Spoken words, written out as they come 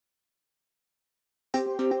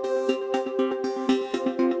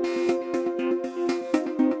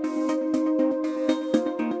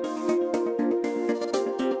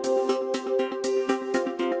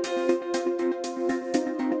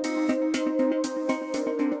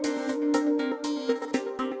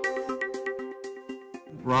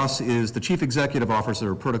Ross is the Chief Executive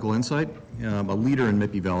Officer of Protocol Insight, a leader in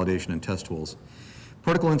MIPI validation and test tools.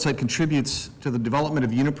 Protocol Insight contributes to the development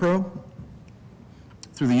of UniPro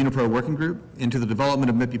through the UniPro Working Group, and to the development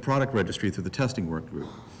of MIPI Product Registry through the Testing Work Group.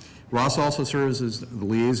 Ross also serves as the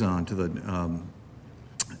liaison to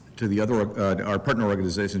our partner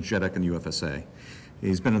organizations, JEDEC and UFSA.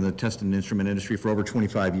 He's been in the test and instrument industry for over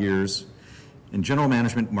 25 years in general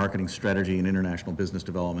management, marketing, strategy, and international business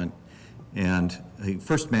development. And he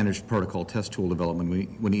first managed protocol test tool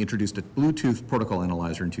development when he introduced a Bluetooth protocol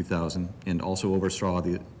analyzer in 2000, and also oversaw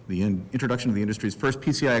the introduction of the industry's first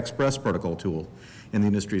PCI Express protocol tool and the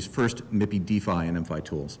industry's first MIPI DeFi and MFI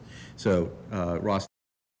tools. So, Ross.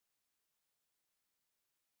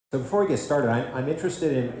 So before we get started, I'm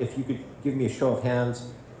interested in if you could give me a show of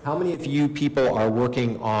hands. How many of you people are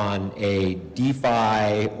working on a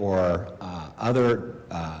DeFi or other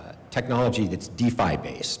technology that's DeFi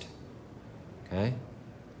based? Okay,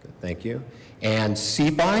 good, thank you. And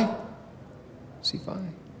CFI? CFI?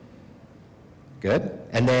 Good.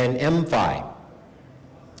 And then MFI?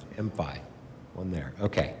 MFI, one there.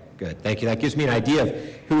 Okay, good, thank you. That gives me an idea of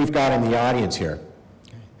who we've got in the audience here.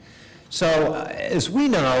 So, as we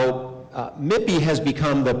know, MIPI has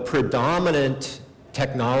become the predominant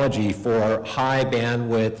technology for high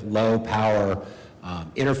bandwidth, low power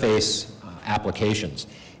interface applications.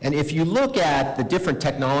 And if you look at the different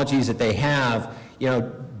technologies that they have, you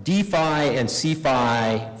know, DeFi and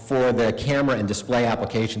CFI for the camera and display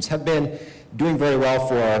applications have been doing very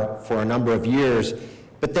well for a number of years.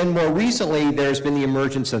 But then more recently, there's been the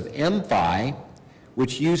emergence of MFI,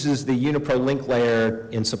 which uses the UniPro link layer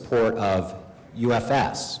in support of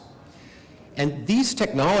UFS. And these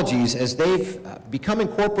technologies, as they've become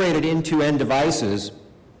incorporated into end devices,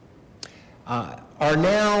 are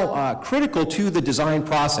now critical to the design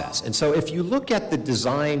process. And so if you look at the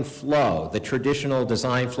design flow, the traditional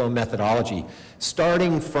design flow methodology,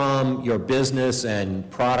 starting from your business and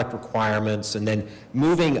product requirements and then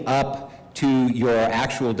moving up to your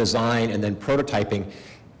actual design and then prototyping,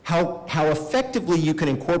 how effectively you can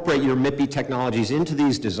incorporate your MIPI technologies into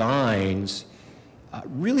these designs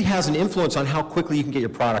really has an influence on how quickly you can get your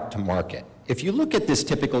product to market. If you look at this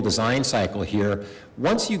typical design cycle here,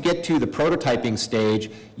 once you get to the prototyping stage,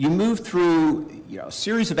 you move through a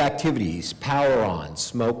series of activities: power on,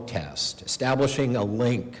 smoke test, establishing a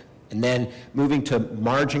link, and then moving to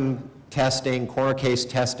margin testing, corner case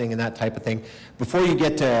testing, and that type of thing, before you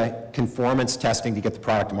get to conformance testing to get the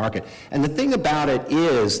product to market. And the thing about it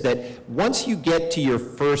is that once you get to your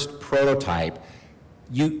first prototype,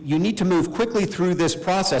 you need to move quickly through this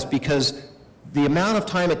process, because the amount of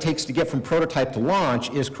time it takes to get from prototype to launch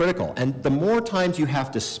is critical. And the more times you have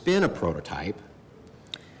to spin a prototype,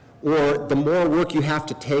 or the more work you have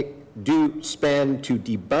to spend to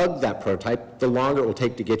debug that prototype, the longer it will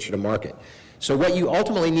take to get you to market. So what you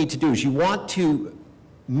ultimately need to do is you want to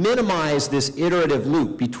minimize this iterative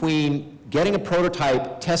loop between getting a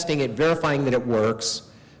prototype, testing it, verifying that it works,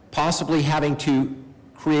 possibly having to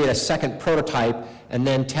create a second prototype and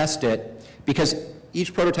then test it, because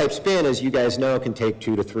each prototype spin, as you guys know, can take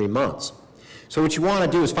 2 to 3 months. So what you want to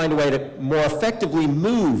do is find a way to more effectively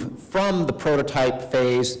move from the prototype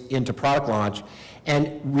phase into product launch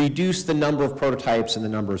and reduce the number of prototypes and the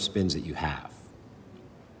number of spins that you have.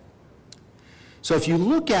 So if you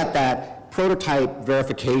look at that prototype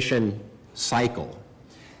verification cycle,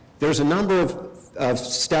 there's a number of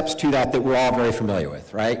steps to that we're all very familiar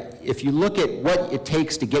with, right? If you look at what it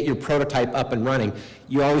takes to get your prototype up and running,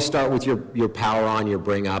 you always start with your power on, your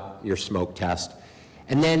bring up, your smoke test.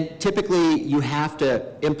 And then typically you have to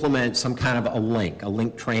implement some kind of a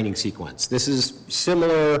link training sequence. This is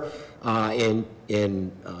similar in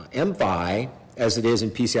MFI as it is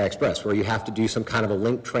in PCI Express, where you have to do some kind of a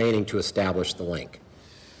link training to establish the link.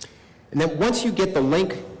 And then once you get the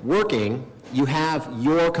link working, you have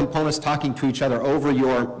your components talking to each other over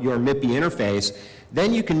your MIPI interface,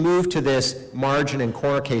 then you can move to this margin and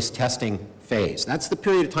corner case testing phase. That's the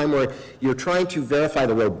period of time where you're trying to verify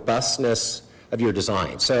the robustness of your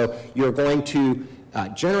design. So you're going to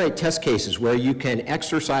generate test cases where you can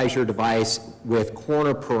exercise your device with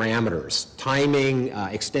corner parameters, timing,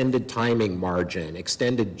 extended timing margin,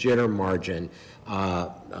 extended jitter margin,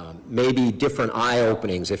 maybe different eye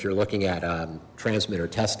openings if you're looking at transmitter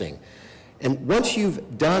testing. And once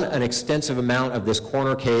you've done an extensive amount of this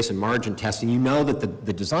corner case and margin testing, you know that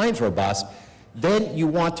the design's robust, then you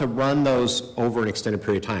want to run those over an extended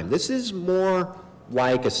period of time. This is more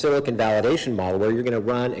like a silicon validation model, where you're going to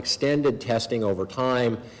run extended testing over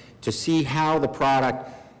time to see how the product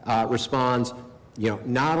responds,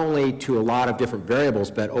 not only to a lot of different variables,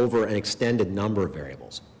 but over an extended number of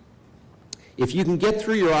variables. If you can get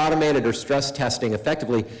through your automated or stress testing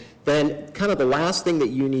effectively, then kind of the last thing that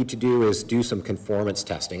you need to do is do some conformance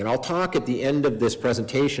testing. And I'll talk at the end of this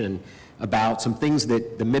presentation about some things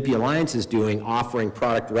that the MIPI Alliance is doing, offering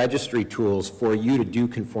product registry tools for you to do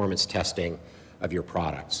conformance testing of your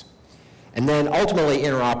products. And then ultimately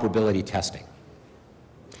interoperability testing.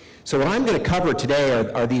 So what I'm going to cover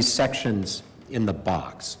today are these sections in the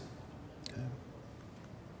box.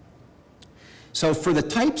 So for the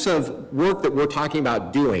types of work that we're talking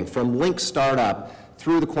about doing, from link startup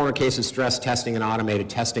through the corner cases, stress testing, and automated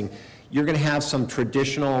testing, you're going to have some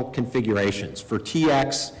traditional configurations for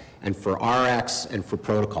TX and for RX and for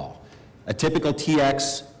protocol. A typical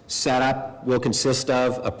TX setup will consist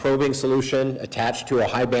of a probing solution attached to a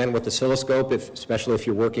high bandwidth oscilloscope, especially if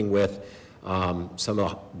you're working with some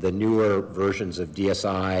of the newer versions of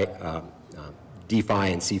DSI,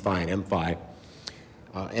 DPhi and CPhi and MPhi.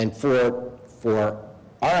 And for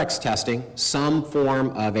RX testing, some form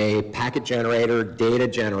of a packet generator, data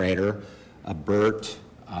generator, a BERT,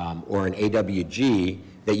 or an AWG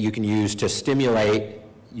that you can use to stimulate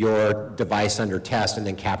your device under test and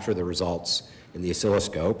then capture the results in the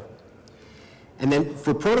oscilloscope. And then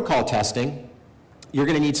for protocol testing, you're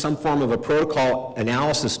going to need some form of a protocol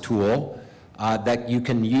analysis tool that you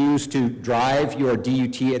can use to drive your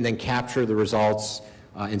DUT and then capture the results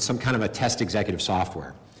in some kind of a test executive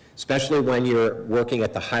software. Especially when you're working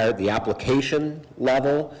at the application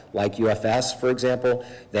level, like UFS, for example,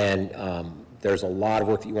 then there's a lot of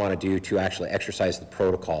work that you want to do to actually exercise the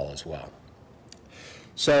protocol as well.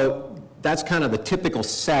 So that's kind of the typical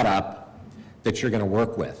setup that you're going to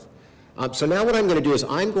work with. So now what I'm going to do is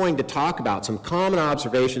I'm going to talk about some common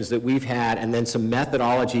observations that we've had and then some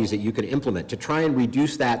methodologies that you can implement to try and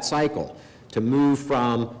reduce that cycle, to move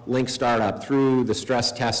from link startup through the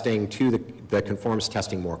stress testing to the conformance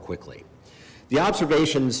testing more quickly. The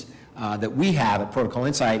observations that we have at Protocol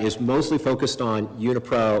Insight is mostly focused on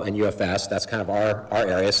Unipro and UFS. That's kind of our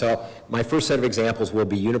area. So my first set of examples will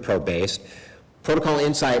be Unipro based. Protocol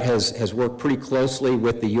Insight has worked pretty closely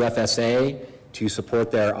with the UFSA to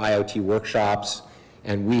support their IoT workshops,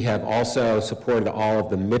 and we have also supported all of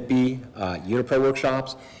the MIPI Unipro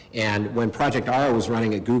workshops. And when Project Ara was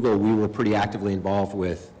running at Google, we were pretty actively involved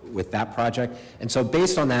with that project. And so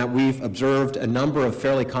based on that, we've observed a number of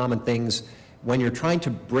fairly common things when you're trying to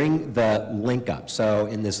bring the link up. So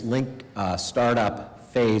in this link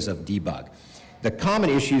startup phase of debug. The common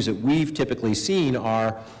issues that we've typically seen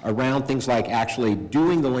are around things like actually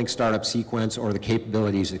doing the link startup sequence or the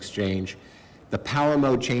capabilities exchange, the power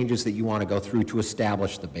mode changes that you want to go through to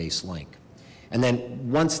establish the base link. And then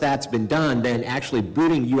once that's been done, then actually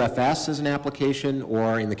booting UFS as an application,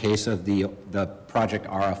 or in the case of the Project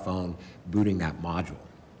Ara phone, booting that module.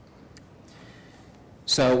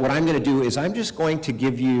 So what I'm going to do is I'm just going to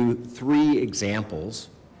give you 3 examples.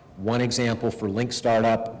 One example for link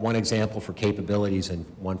startup, one example for capabilities, and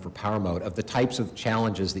one for power mode of the types of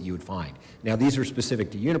challenges that you would find. Now these are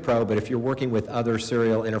specific to Unipro, but if you're working with other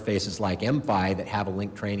serial interfaces like MPhi that have a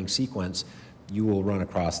link training sequence, you will run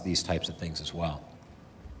across these types of things as well.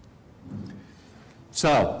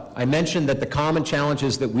 So I mentioned that the common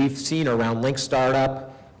challenges that we've seen around link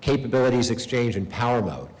startup, capabilities exchange, and power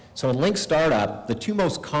mode. So in link startup, the 2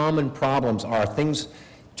 most common problems are things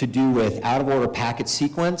to do with out-of-order packet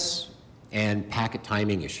sequence and packet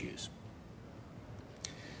timing issues.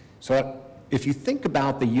 So if you think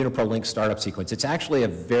about the Unipro link startup sequence, it's actually a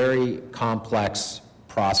very complex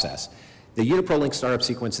process. The Unipro link startup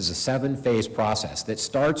sequence is a 7-phase process that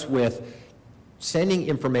starts with sending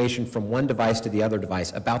information from one device to the other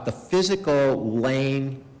device about the physical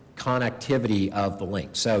lane connectivity of the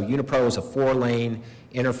link. So Unipro is a 4-lane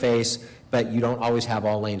interface, but you don't always have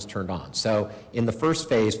all lanes turned on. So in the first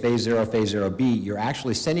phase, phase 0, phase 0B, you're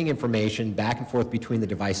actually sending information back and forth between the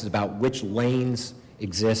devices about which lanes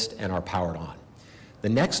exist and are powered on. The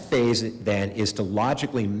next phase then is to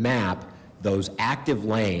logically map those active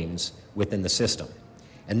lanes within the system.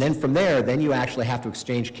 And then from there, then you actually have to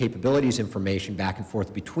exchange capabilities information back and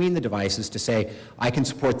forth between the devices to say, I can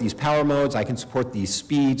support these power modes, I can support these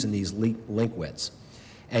speeds and these link widths.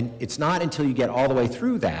 And it's not until you get all the way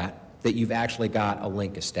through that that you've actually got a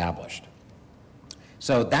link established.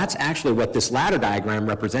 So that's actually what this ladder diagram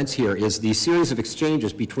represents here, is the series of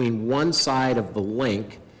exchanges between one side of the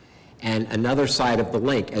link and another side of the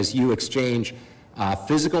link as you exchange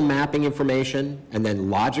physical mapping information, and then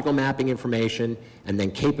logical mapping information, and then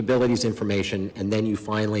capabilities information, and then you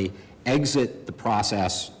finally exit the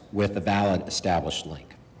process with a valid established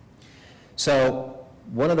link. So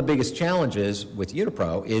one of the biggest challenges with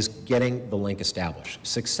Unipro is getting the link established,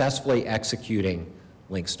 successfully executing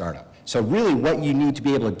link startup. So really what you need to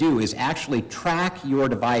be able to do is actually track your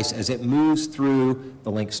device as it moves through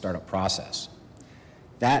the link startup process.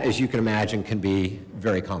 That, as you can imagine, can be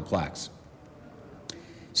very complex.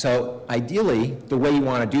 So ideally, the way you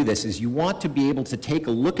want to do this is you want to be able to take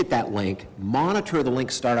a look at that link, monitor the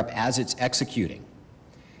link startup as it's executing.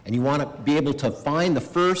 And you want to be able to find the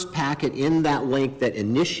first packet in that link that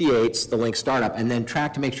initiates the link startup, and then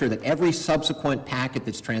track to make sure that every subsequent packet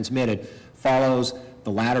that's transmitted follows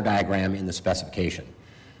the ladder diagram in the specification.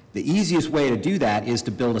 The easiest way to do that is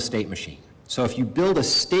to build a state machine. So if you build a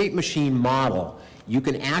state machine model, you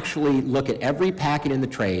can actually look at every packet in the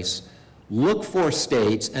trace, look for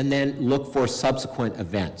states, and then look for subsequent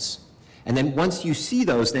events. And then once you see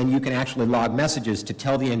those, then you can actually log messages to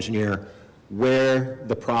tell the engineer where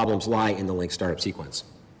the problems lie in the link startup sequence.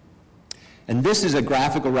 And this is a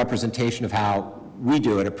graphical representation of how we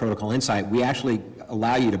do it at Protocol Insight. We actually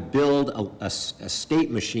allow you to build a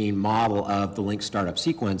state machine model of the link startup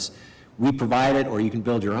sequence. We provide it, or you can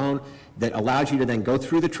build your own, that allows you to then go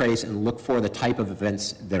through the trace and look for the type of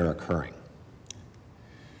events that are occurring.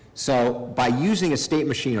 So by using a state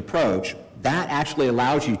machine approach, that actually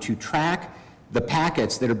allows you to track the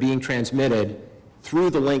packets that are being transmitted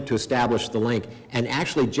through the link to establish the link and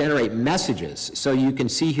actually generate messages. So you can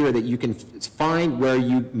see here that you can find where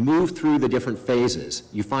you move through the different phases.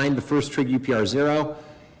 You find the first trig UPR 0,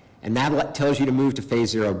 and that tells you to move to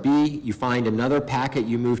phase 0B. You find another packet,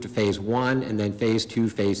 you move to phase 1, and then phase 2,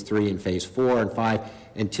 phase 3, and phase 4 and 5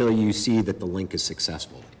 until you see that the link is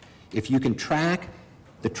successful. If you can track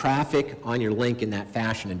the traffic on your link in that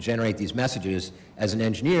fashion and generate these messages, as an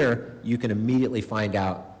engineer, you can immediately find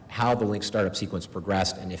out how the link startup sequence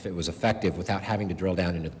progressed and if it was effective without having to drill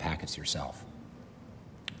down into the packets yourself.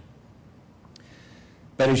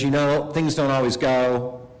 But as you know, things don't always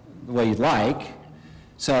go the way you'd like.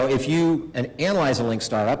 So if you analyze a link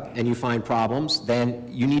startup and you find problems, then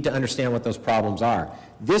you need to understand what those problems are.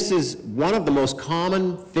 This is one of the most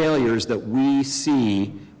common failures that we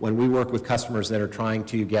see when we work with customers that are trying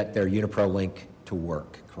to get their Unipro link to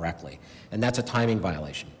work correctly, and that's a timing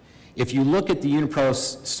violation. If you look at the Unipro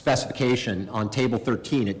specification on table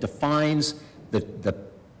 13, it defines the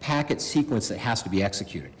packet sequence that has to be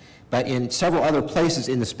executed. But in several other places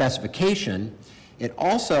in the specification, it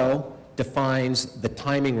also defines the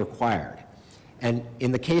timing required. And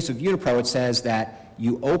in the case of Unipro, it says that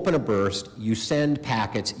you open a burst, you send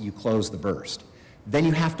packets, you close the burst. Then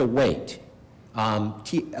you have to wait.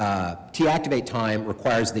 T-activate time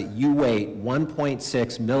requires that you wait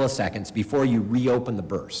 1.6 milliseconds before you reopen the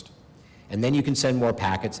burst. And then you can send more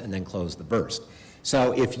packets and then close the burst.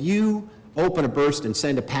 So if you open a burst and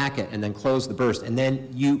send a packet and then close the burst, and then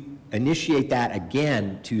you initiate that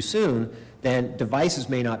again too soon, then devices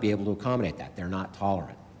may not be able to accommodate that. They're not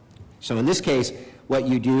tolerant. So in this case, what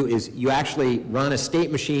you do is you actually run a state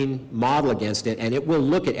machine model against it, and it will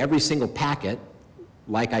look at every single packet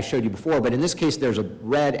like I showed you before, but in this case there's a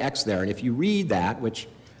red X there, and if you read that, which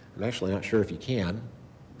I'm actually not sure if you can,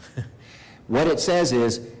 what it says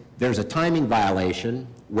is there's a timing violation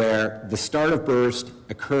where the start of burst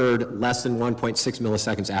occurred less than 1.6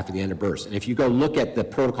 milliseconds after the end of burst. And if you go look at the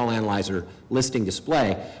protocol analyzer listing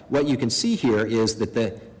display, what you can see here is that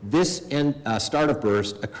this start of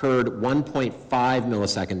burst occurred 1.5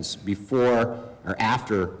 milliseconds before or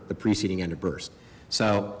after the preceding end of burst.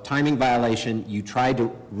 So timing violation, you tried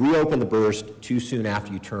to reopen the burst too soon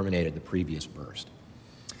after you terminated the previous burst.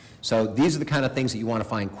 So these are the kind of things that you want to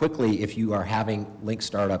find quickly if you are having link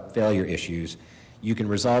startup failure issues. You can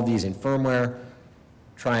resolve these in firmware,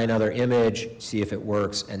 try another image, see if it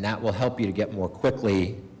works, and that will help you to get more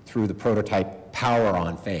quickly through the prototype power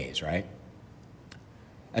on phase, right?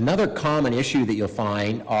 Another common issue that you'll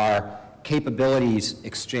find are capabilities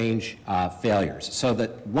exchange failures. So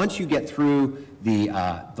that once you get through the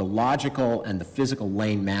logical and the physical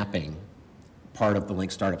lane mapping part of the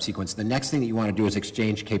link startup sequence, the next thing that you want to do is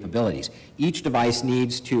exchange capabilities. Each device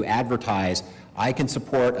needs to advertise, I can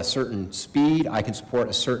support a certain speed, I can support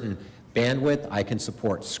a certain bandwidth, I can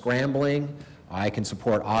support scrambling, I can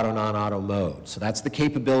support auto, non-auto mode. So that's the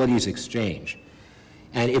capabilities exchange.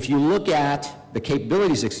 And if you look at the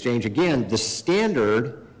capabilities exchange, again, the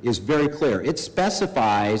standard is very clear. It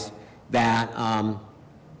specifies that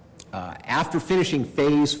after finishing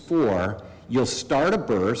phase 4, you'll start a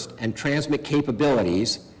burst and transmit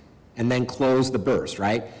capabilities and then close the burst,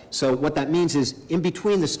 right? So what that means is in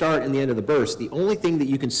between the start and the end of the burst, the only thing that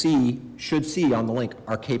you can see, should see on the link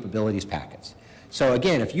are capabilities packets. So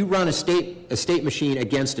again, if you run a state machine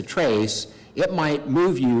against a trace, it might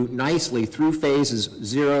move you nicely through phases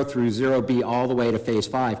 0 through 0B all the way to phase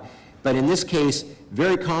 5. But in this case,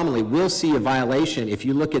 very commonly, we'll see a violation. If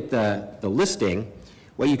you look at the listing,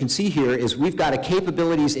 what you can see here is we've got a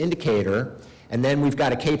capabilities indicator, and then we've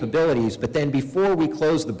got a capabilities, but then before we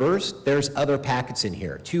close the burst, there's other packets in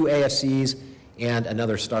here, 2 AFCs and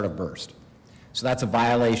another startup burst. So that's a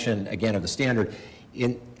violation, again, of the standard.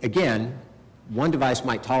 Again, one device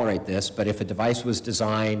might tolerate this, but if a device was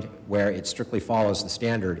designed where it strictly follows the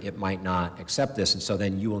standard, it might not accept this, and so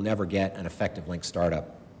then you will never get an effective link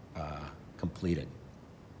startup completed.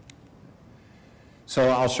 So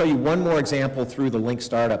I'll show you one more example through the link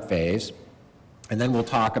startup phase, and then we'll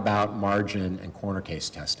talk about margin and corner case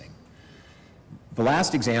testing. The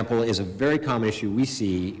last example is a very common issue we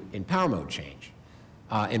see in power mode change.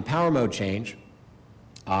 In power mode change,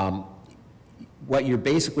 what you're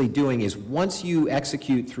basically doing is once you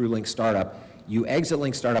execute through link startup, you exit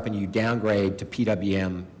link startup and you downgrade to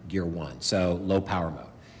PWM gear 1, so low power mode.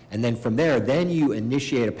 And then from there, then you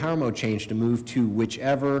initiate a power mode change to move to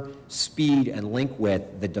whichever speed and link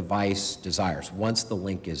width the device desires once the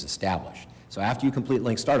link is established. So after you complete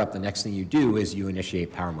link startup, the next thing you do is you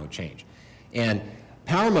initiate power mode change. And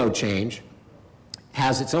power mode change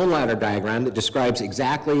has its own ladder diagram that describes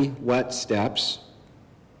exactly what steps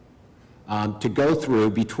to go through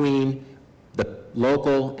between the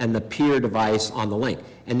local and the peer device on the link.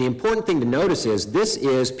 And the important thing to notice is this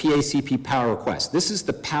is PACP power request. This is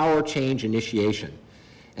the power change initiation.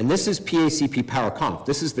 And this is PACP power conf.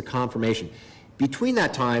 This is the confirmation. Between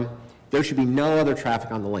that time, there should be no other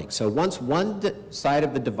traffic on the link. So once one side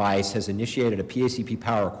of the device has initiated a PACP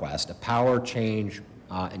power request, a power change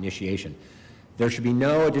initiation, there should be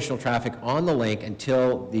no additional traffic on the link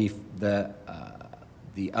until the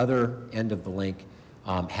other end of the link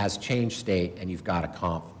has changed state and you've got a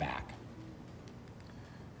conf back.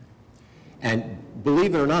 And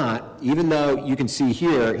believe it or not, even though you can see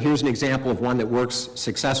here, here's an example of one that works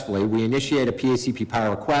successfully. We initiate a PACP power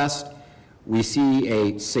request, we see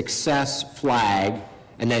a success flag,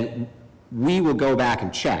 and then we will go back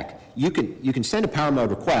and check. You can send a power mode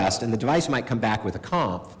request and the device might come back with a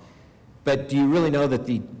conf, but do you really know that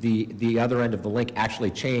the other end of the link actually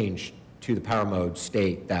changed to the power mode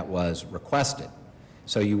state that was requested?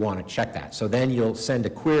 So you want to check that. So then you'll send a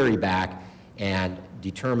query back and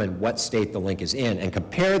determine what state the link is in and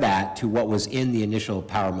compare that to what was in the initial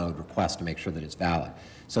power mode request to make sure that it's valid.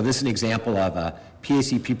 So this is an example of a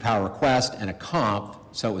PACP power request and a conf,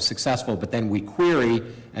 so it was successful, but then we query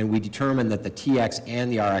and we determine that the TX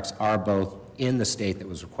and the RX are both in the state that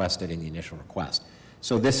was requested in the initial request.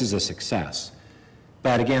 So this is a success.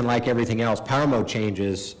 But again, like everything else, power mode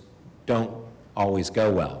changes don't always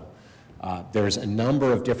go well. There's a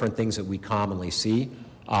number of different things that we commonly see,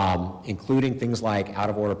 including things like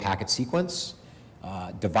out-of-order packet sequence,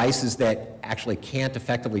 devices that actually can't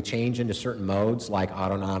effectively change into certain modes like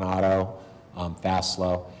auto, non-auto, fast,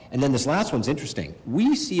 slow. And then this last one's interesting.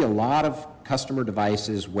 We see a lot of customer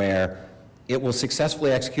devices where it will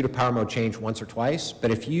successfully execute a power mode change once or twice,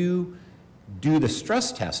 but if you do the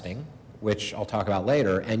stress testing, which I'll talk about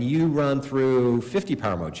later, and you run through 50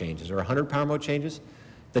 power mode changes or 100 power mode changes,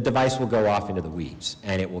 the device will go off into the weeds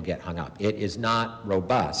and it will get hung up. It is not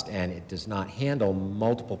robust and it does not handle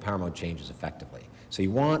multiple power mode changes effectively. So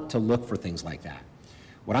you want to look for things like that.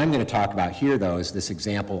 What I'm going to talk about here, though, is this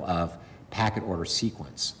example of packet order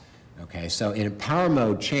sequence. Okay, so in a power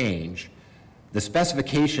mode change, the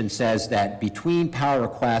specification says that between power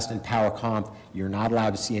request and power conf, you're not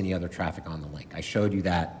allowed to see any other traffic on the link. I showed you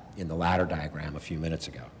that in the ladder diagram a few minutes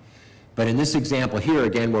ago. But in this example here,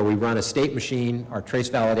 again, where we run a state machine, our trace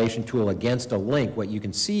validation tool against a link, what you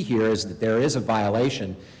can see here is that there is a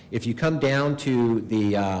violation. If you come down to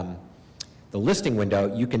the listing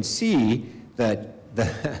window, you can see that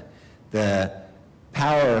the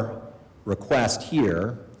power request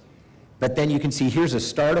here, but then you can see here's a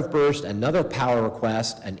start of burst, another power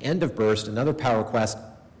request, an end of burst, another power request,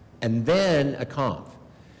 and then a conf.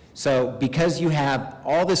 So because you have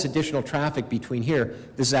all this additional traffic between here,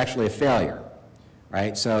 this is actually a failure,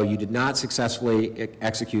 right? So you did not successfully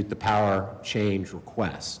execute the power change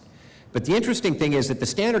request. But the interesting thing is that the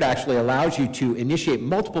standard actually allows you to initiate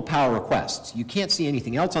multiple power requests. You can't see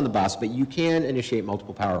anything else on the bus, but you can initiate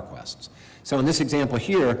multiple power requests. So in this example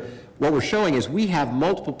here, what we're showing is we have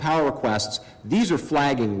multiple power requests. These are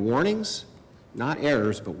flagging warnings, not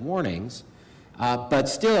errors, but warnings. But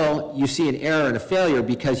still, you see an error and a failure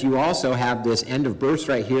because you also have this end of burst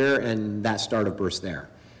right here and that start of burst there.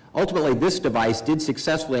 Ultimately, this device did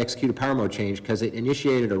successfully execute a power mode change because it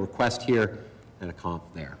initiated a request here and a conf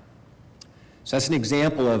there. So that's an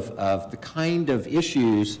example of the kind of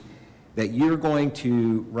issues that you're going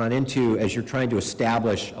to run into as you're trying to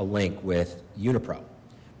establish a link with Unipro.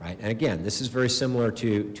 right? And again, this is very similar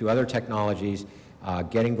to other technologies.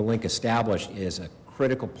 Getting the link established is a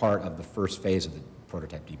critical part of the first phase of the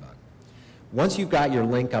prototype debug. Once you've got your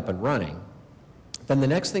link up and running, then the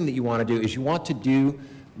next thing that you want to do is you want to do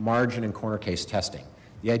margin and corner case testing.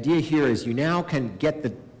 The idea here is you now can get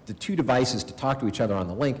the two devices to talk to each other on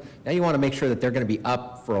the link. Now you want to make sure that they're going to be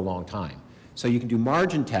up for a long time. So you can do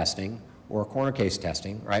margin testing or corner case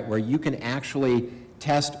testing, right, where you can actually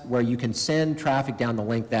test where you can send traffic down the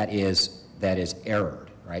link that is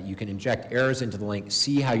errored, right? You can inject errors into the link,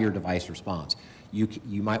 see how your device responds.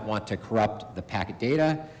 You might want to corrupt the packet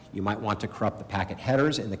data. You might want to corrupt the packet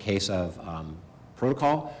headers in the case of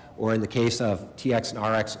protocol, or in the case of TX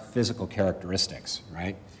and RX physical characteristics,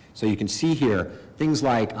 right? So you can see here things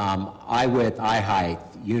like eye width, eye height,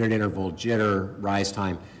 unit interval, jitter, rise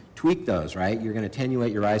time. Tweak those, right? You're going to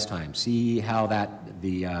attenuate your rise time. See how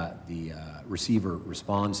the receiver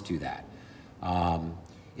responds to that.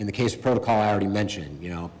 In the case of protocol, I already mentioned,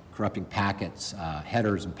 corrupting packets,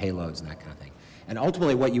 headers and payloads and that kind of thing. And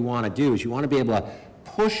ultimately what you want to do is you want to be able to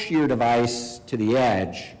push your device to the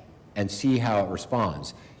edge and see how it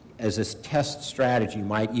responds. As a test strategy, you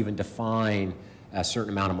might even define a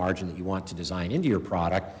certain amount of margin that you want to design into your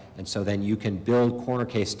product, and so then you can build corner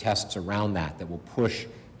case tests around that will push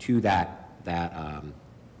to that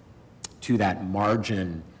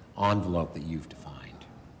margin envelope that you've defined.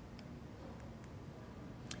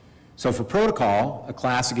 So for protocol, a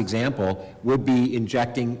classic example would be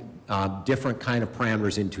injecting different kind of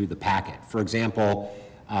parameters into the packet. For example,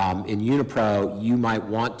 in Unipro, you might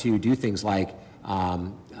want to do things like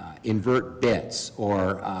invert bits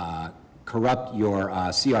or corrupt your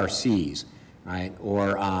CRCs, right? Or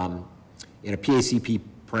in a PACP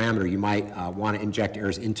parameter, you might want to inject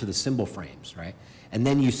errors into the symbol frames, right? And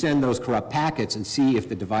then you send those corrupt packets and see if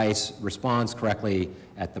the device responds correctly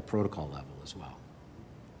at the protocol level as well.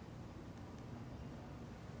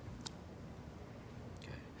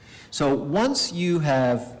 Okay. So once you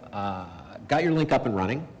have got your link up and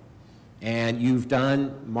running, and you've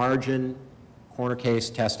done margin corner case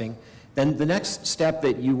testing, then the next step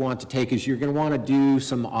that you want to take is you're going to want to do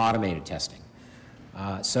some automated testing.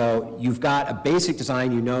 So you've got a basic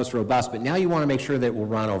design, you know it's robust, but now you want to make sure that it will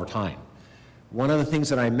run over time. One of the things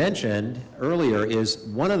that I mentioned earlier is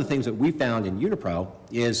one of the things that we found in Unipro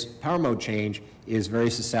is power mode change is very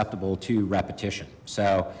susceptible to repetition.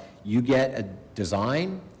 So you get a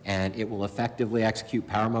design and it will effectively execute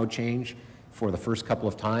power mode change for the first couple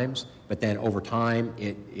of times, but then over time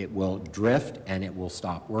it will drift and it will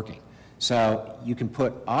stop working. So you can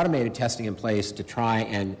put automated testing in place to try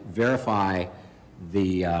and verify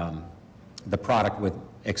the product with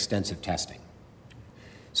extensive testing.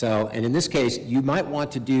 So, and in this case, you might want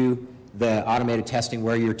to do the automated testing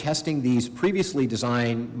where you're testing these previously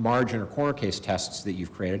designed margin or corner case tests that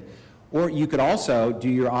you've created, or you could also do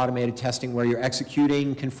your automated testing where you're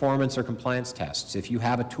executing conformance or compliance tests. If you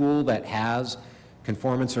have a tool that has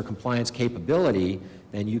conformance or compliance capability,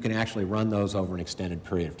 then you can actually run those over an extended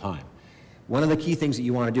period of time. One of the key things that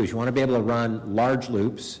you want to do is you want to be able to run large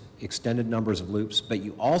loops, extended numbers of loops, but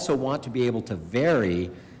you also want to be able to vary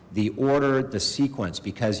the order, the sequence,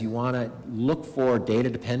 because you want to look for data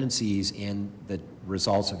dependencies in the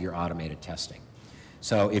results of your automated testing.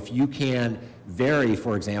 So if you can vary,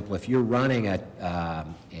 for example, if you're running a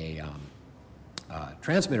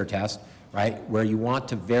transmitter test, right, where you want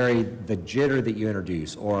to vary the jitter that you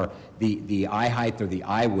introduce or the eye height or the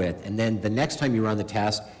eye width, and then the next time you run the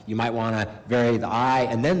test, you might want to vary the eye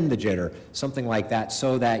and then the jitter, something like that,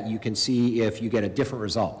 so that you can see if you get a different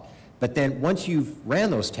result. But then once you've ran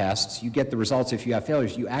those tests, you get the results. If you have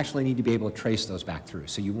failures, you actually need to be able to trace those back through.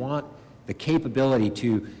 So you want the capability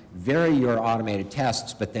to vary your automated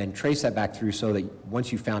tests, but then trace that back through so that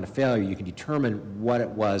once you found a failure, you can determine what it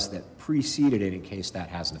was that preceded it in case that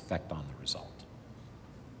has an effect on the result.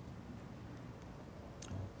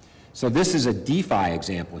 So this is a DeFi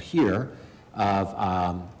example here of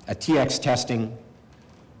a TX testing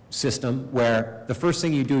system where the first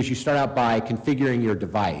thing you do is you start out by configuring your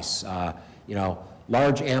device.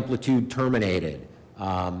 Large amplitude terminated.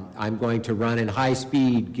 I'm going to run in high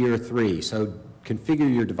speed gear 3, so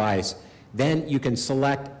configure your device. Then you can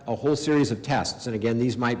select a whole series of tests, and again,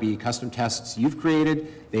 these might be custom tests you've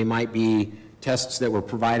created. They might be tests that were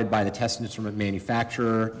provided by the test instrument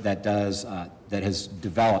manufacturer that has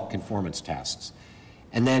developed conformance tests.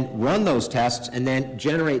 And then run those tests and then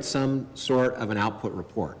generate some sort of an output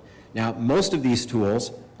report. Now, most of these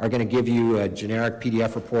tools are going to give you a generic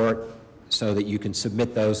PDF report so that you can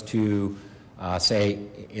submit those to, say,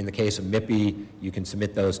 in the case of MIPI, you can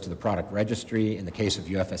submit those to the product registry. In the case of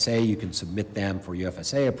UFSA, you can submit them for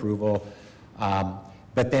UFSA approval.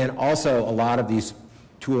 But then also a lot of these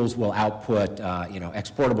tools will output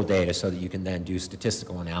exportable data so that you can then do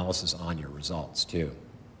statistical analysis on your results too.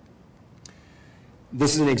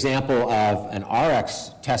 This is an example of an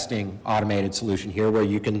RX testing automated solution here where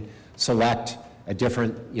you can select a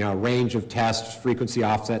different range of tests, frequency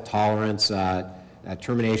offset tolerance,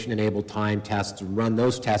 termination enabled time tests, run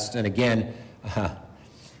those tests, and again,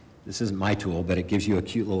 this isn't my tool, but it gives you a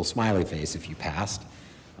cute little smiley face if you passed.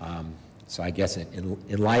 So I guess it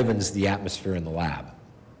enlivens the atmosphere in the lab.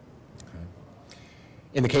 Okay.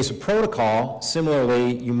 In the case of protocol,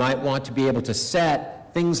 similarly, you might want to be able to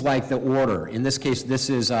set things like the order. In this case, this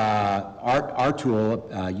is our tool,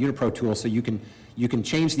 Unipro tool, so you can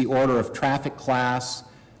change the order of traffic class,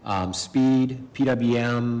 speed,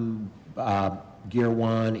 PWM, gear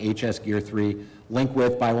 1, HS gear 3, link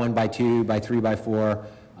width by 1 by 2 by 3 by 4,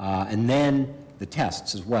 and then the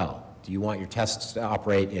tests as well. Do you want your tests to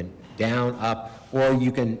operate in down, up, or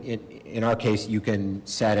you can, in our case, you can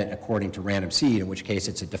set it according to random seed, in which case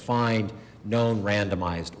it's a defined, known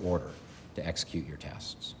randomized order to execute your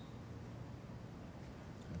tests.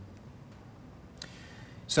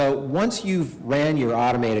 So once you've ran your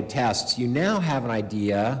automated tests, you now have an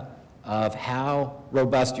idea of how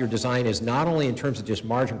robust your design is, not only in terms of just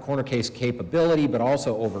margin corner case capability, but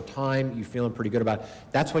also over time, you're feeling pretty good about it.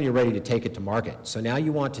 That's when you're ready to take it to market. So now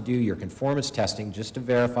you want to do your conformance testing just to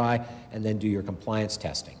verify, and then do your compliance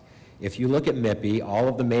testing. If you look at MIPI, all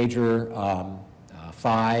of the major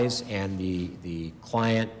FIs and the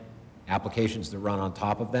client applications that run on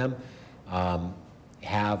top of them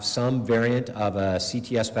have some variant of a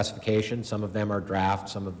CTS specification. Some of them are draft,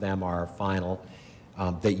 some of them are final,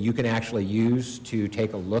 that you can actually use to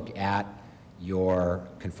take a look at your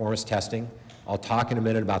conformance testing. I'll talk in a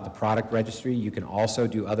minute about the product registry. You can also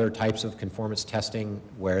do other types of conformance testing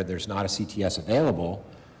where there's not a CTS available.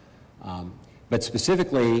 But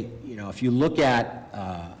specifically, if you look at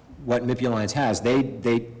what MIPI Alliance has,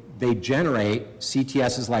 they generate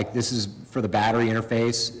CTSs like this is for the battery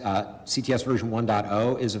interface. CTS version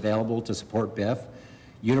 1.0 is available to support BIF.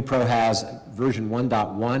 Unipro has version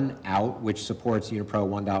 1.1 out, which supports Unipro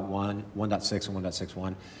 1.1, 1.6, and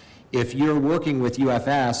 1.61. If you're working with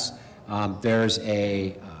UFS, there's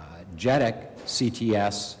a JEDEC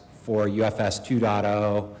CTS for UFS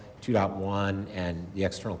 2.0, 2.1, and the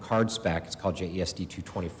external card spec. It's called JESD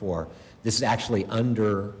 224. This is actually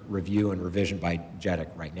under review and revision by JEDEC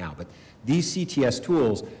right now. But these CTS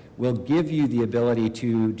tools will give you the ability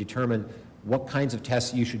to determine what kinds of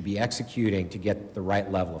tests you should be executing to get the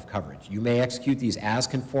right level of coverage. You may execute these as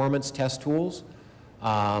conformance test tools,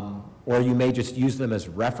 or you may just use them as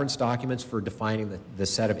reference documents for defining the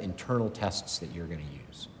set of internal tests that you're going to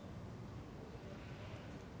use.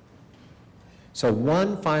 So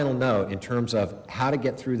one final note in terms of how to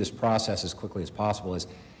get through this process as quickly as possible is,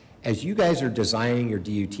 as you guys are designing your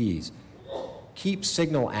DUTs, keep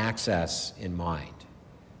signal access in mind.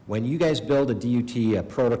 When you guys build a DUT, a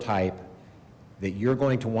prototype, that you're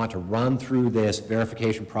going to want to run through this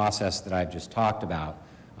verification process that I've just talked about,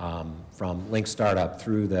 from link startup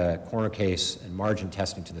through the corner case and margin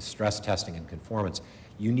testing to the stress testing and conformance,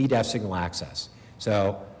 you need to have signal access.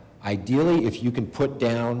 So ideally, if you can put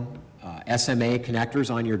down SMA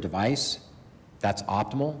connectors on your device, that's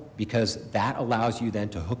optimal, because that allows you then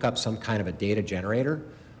to hook up some kind of a data generator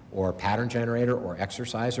or pattern generator or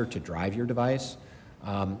exerciser to drive your device.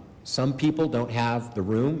 Some people don't have the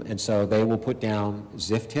room, and so they will put down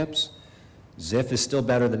ZIF tips. ZIF is still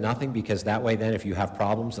better than nothing, because that way then if you have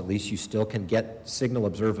problems, at least you still can get signal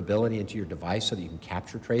observability into your device so that you can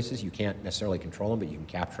capture traces. You can't necessarily control them, but you can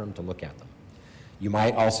capture them to look at them. You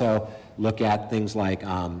might also look at things like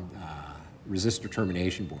resistor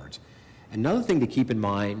termination boards. Another thing to keep in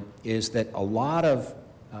mind is that a lot of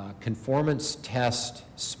conformance test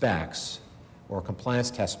specs or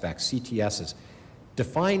compliance test specs, CTSs,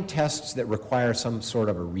 define tests that require some sort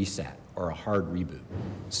of a reset or a hard reboot.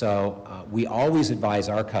 So we always advise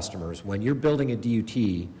our customers, when you're building a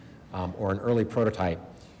DUT or an early prototype,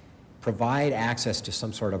 provide access to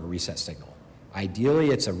some sort of a reset signal.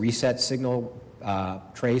 Ideally, it's a reset signal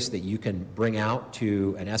trace that you can bring out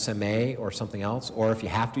to an SMA or something else, or if you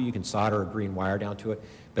have to, you can solder a green wire down to it.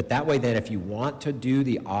 But that way then, if you want to do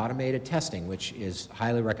the automated testing, which is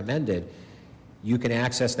highly recommended, you can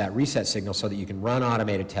access that reset signal so that you can run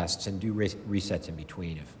automated tests and do resets in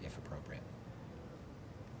between if appropriate.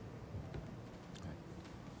 Okay.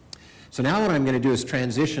 So now what I'm going to do is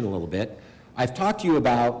transition a little bit. I've talked to you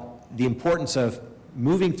about the importance of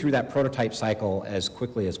moving through that prototype cycle as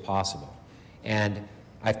quickly as possible. And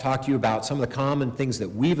I've talked to you about some of the common things that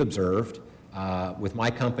we've observed with my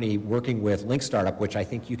company working with Link Startup, which I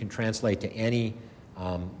think you can translate to any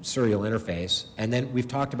serial interface. And then we've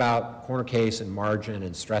talked about corner case and margin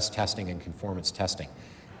and stress testing and conformance testing.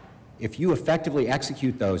 If you effectively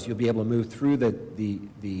execute those, you'll be able to move through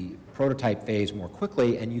the prototype phase more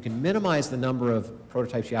quickly, and you can minimize the number of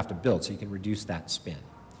prototypes you have to build, so you can reduce that spin.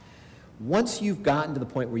 Once you've gotten to the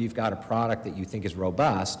point where you've got a product that you think is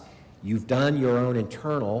robust, you've done your own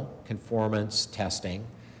internal conformance testing,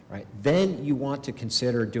 right? Then you want to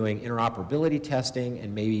consider doing interoperability testing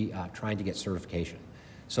and maybe trying to get certification.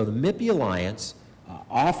 So the MIPI Alliance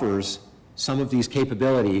offers some of these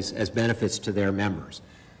capabilities as benefits to their members.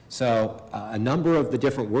 So a number of the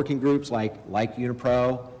different working groups like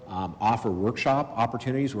Unipro offer workshop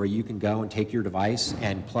opportunities where you can go and take your device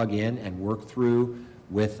and plug in and work through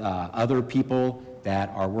with other people that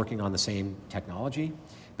are working on the same technology.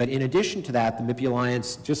 But in addition to that, the MIPI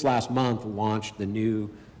Alliance just last month launched the new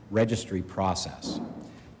registry process.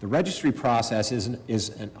 The registry process is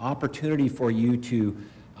an opportunity for you to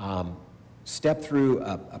step through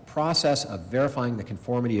a process of verifying the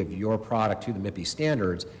conformity of your product to the MIPI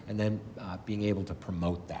standards and then being able to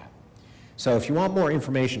promote that. So if you want more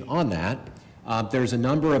information on that, there's a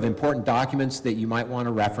number of important documents that you might want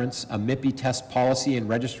to reference. A MIPI test policy and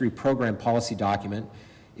registry program policy document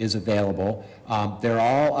is available. They're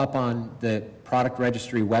all up on the product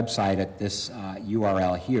registry website at this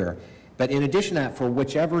URL here. But in addition to that, for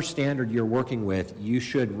whichever standard you're working with, you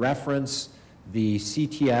should reference the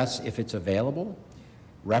CTS if it's available,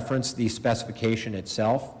 reference the specification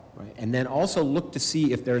itself, right? And then also look to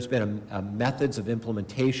see if there's been a methods of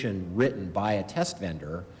implementation written by a test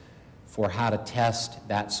vendor for how to test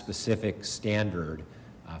that specific standard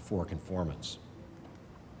for conformance.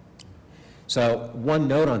 So one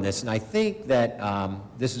note on this, and I think that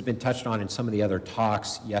this has been touched on in some of the other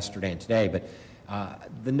talks yesterday and today, but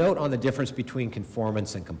the note on the difference between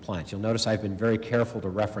conformance and compliance. You'll notice I've been very careful to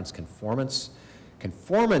reference conformance.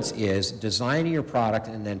 Conformance is designing your product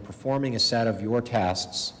and then performing a set of your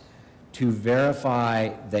tests to verify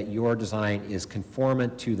that your design is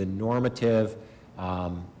conformant to the normative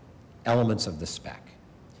elements of the spec.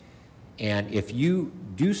 And if you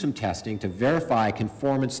do some testing to verify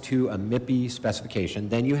conformance to a MIPI specification,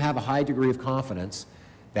 then you have a high degree of confidence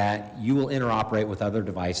that you will interoperate with other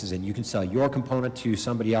devices and you can sell your component to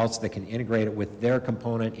somebody else that can integrate it with their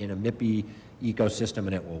component in a MIPI ecosystem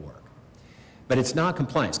and it will work. But it's not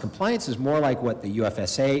compliance. Compliance is more like what the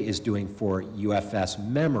UFSA is doing for UFS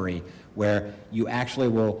memory, where you actually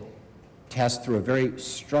will test through a very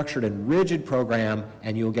structured and rigid program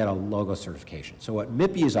and you'll get a logo certification. So what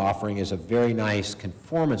MIPI is offering is a very nice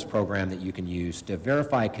conformance program that you can use to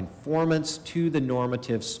verify conformance to the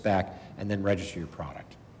normative spec and then register your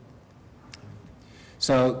product.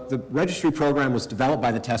 So the registry program was developed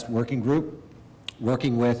by the test working group,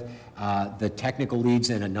 working with the technical leads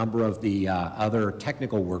in a number of the other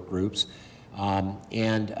technical work groups. I'd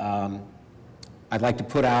like to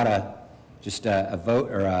put out just a vote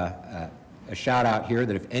or a shout out here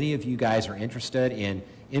that if any of you guys are interested in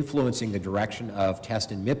influencing the direction of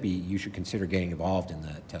test in MIPI, you should consider getting involved in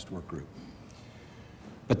the test work group.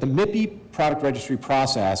 But the MIPI product registry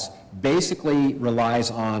process basically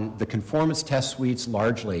relies on the conformance test suites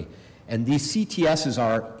largely, and these CTSs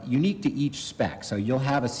are unique to each spec. So you'll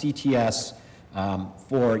have a CTS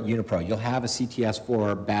for Unipro, you'll have a CTS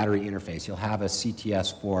for battery interface, you'll have a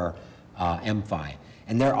CTS for MFI.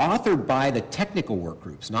 And they're authored by the technical work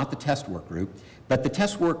groups, not the test work group, but the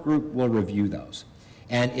test work group will review those.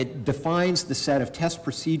 And it defines the set of test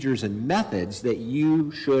procedures and methods that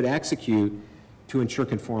you should execute to ensure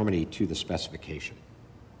conformity to the specification.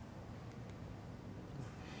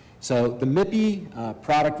 So the MIPI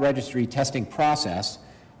product registry testing process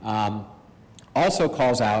also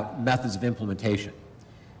calls out methods of implementation.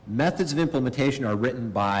 Methods of implementation are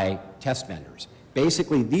written by test vendors.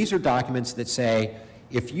 Basically, these are documents that say,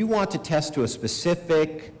 if you want to test to a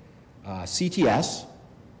specific CTS,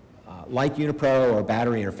 like Unipro or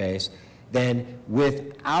battery interface, then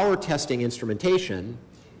with our testing instrumentation,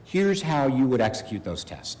 here's how you would execute those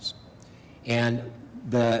tests. And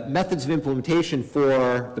the methods of implementation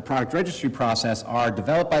for the product registry process are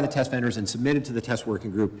developed by the test vendors and submitted to the test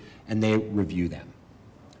working group, and they review them.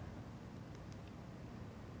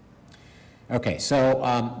 Okay,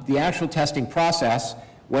 so the actual testing process,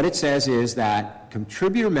 what it says is that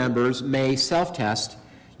contributor members may self-test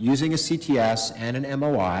using a CTS and an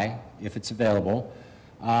MOI, if it's available,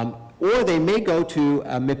 or they may go to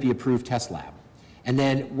a MIPI-approved test lab. And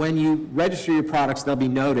then when you register your products, they'll be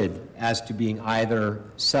noted as to being either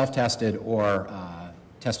self-tested or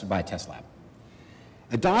tested by a test lab.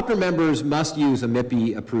 Adopter members must use a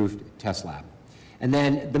MIPI-approved test lab. And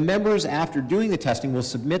then the members, after doing the testing, will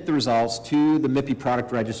submit the results to the MIPI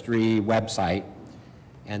product registry website,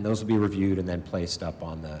 and those will be reviewed and then placed up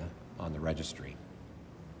on the registry.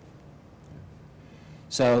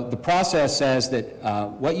 So the process says that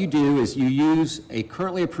what you do is you use a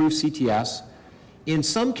currently approved CTS. In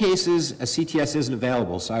some cases, a CTS isn't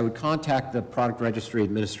available, so I would contact the product registry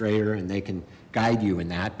administrator and they can guide you in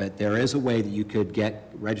that, but there is a way that you could get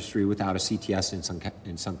registry without a CTS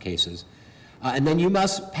in some cases. And then you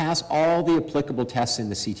must pass all the applicable tests in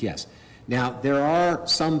the CTS. Now, there are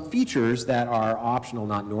some features that are optional,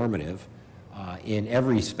 not normative, in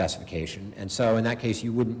every specification, and so in that case,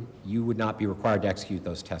 you would not be required to execute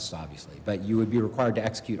those tests, obviously, but you would be required to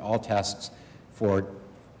execute all tests for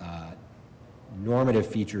normative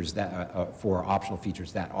features that, for optional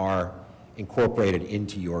features that are incorporated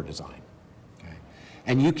into your design. Okay.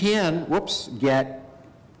 And you can, get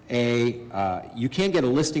you can get a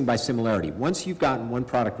listing by similarity. Once you've gotten one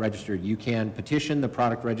product registered, you can petition the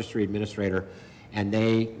product registry administrator, and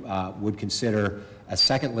they would consider a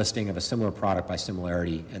second listing of a similar product by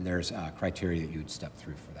similarity, and there's criteria that you would step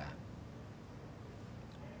through for that.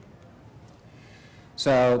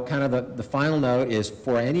 So kind of the final note is,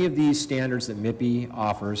 for any of these standards that MIPI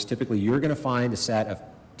offers, typically you're going to find a set of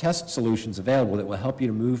test solutions available that will help you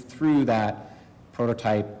to move through that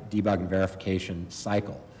prototype, debug, and verification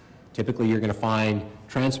cycle. Typically you're going to find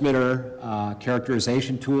transmitter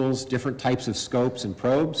characterization tools, different types of scopes and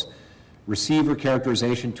probes, receiver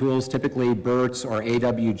characterization tools, typically BERTs or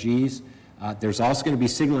AWGs. There's also going to be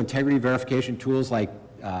signal integrity verification tools like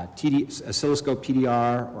oscilloscope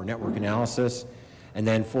PDR or network analysis. And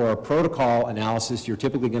then for protocol analysis, you're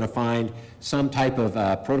typically going to find some type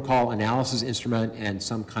of protocol analysis instrument and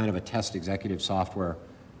some kind of a test executive software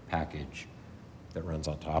package that runs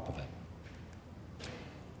on top of it.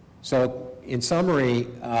 So in summary,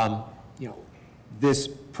 this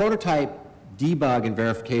prototype, debug, and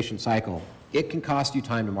verification cycle, it can cost you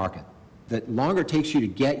time to market. The longer it takes you to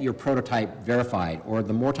get your prototype verified, or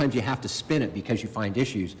the more times you have to spin it because you find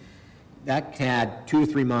issues, that can add 2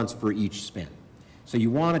 to 3 months for each spin. So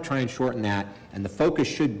you want to try and shorten that, and the focus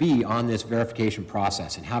should be on this verification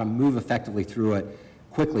process and how to move effectively through it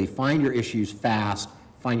quickly, find your issues fast,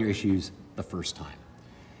 find your issues the first time.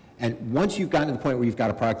 And once you've gotten to the point where you've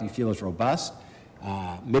got a product that you feel is robust,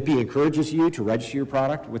 MIPI encourages you to register your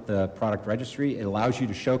product with the product registry. It allows you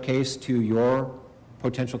to showcase to your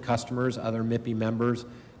potential customers, other MIPI members,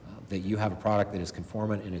 that you have a product that is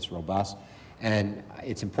conformant and it's robust. And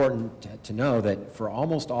it's important to know that for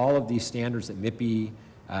almost all of these standards that MIPI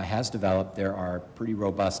has developed, there are pretty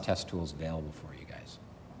robust test tools available for you guys.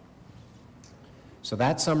 So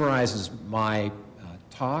that summarizes my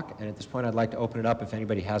talk, and at this point I'd like to open it up if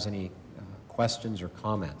anybody has any questions or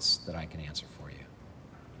comments that I can answer for you.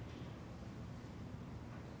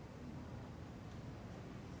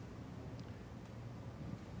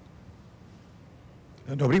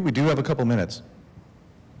 Nobody? We do have a couple minutes.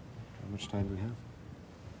 How much time do we have?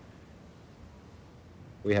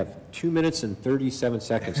 We have 2 minutes and 37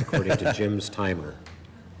 seconds according to Jim's timer.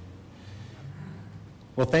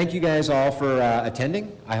 Well, thank you guys all for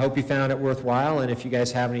attending. I hope you found it worthwhile, and if you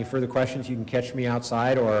guys have any further questions, you can catch me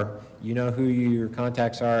outside, or you know who your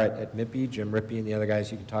contacts are at MIPI, Jim Rippey and the other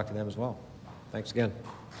guys, you can talk to them as well. Thanks again.